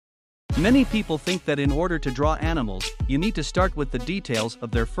Many people think that in order to draw animals, you need to start with the details of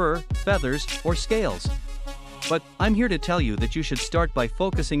their fur, feathers, or scales. But I'm here to tell you that you should start by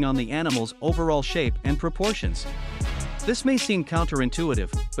focusing on the animal's overall shape and proportions. This may seem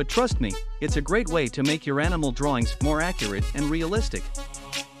counterintuitive, but trust me, it's a great way to make your animal drawings more accurate and realistic.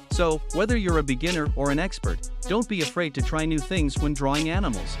 So, whether you're a beginner or an expert, don't be afraid to try new things when drawing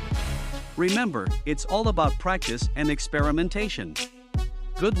animals. Remember, it's all about practice and experimentation.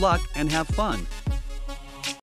 Good luck and have fun!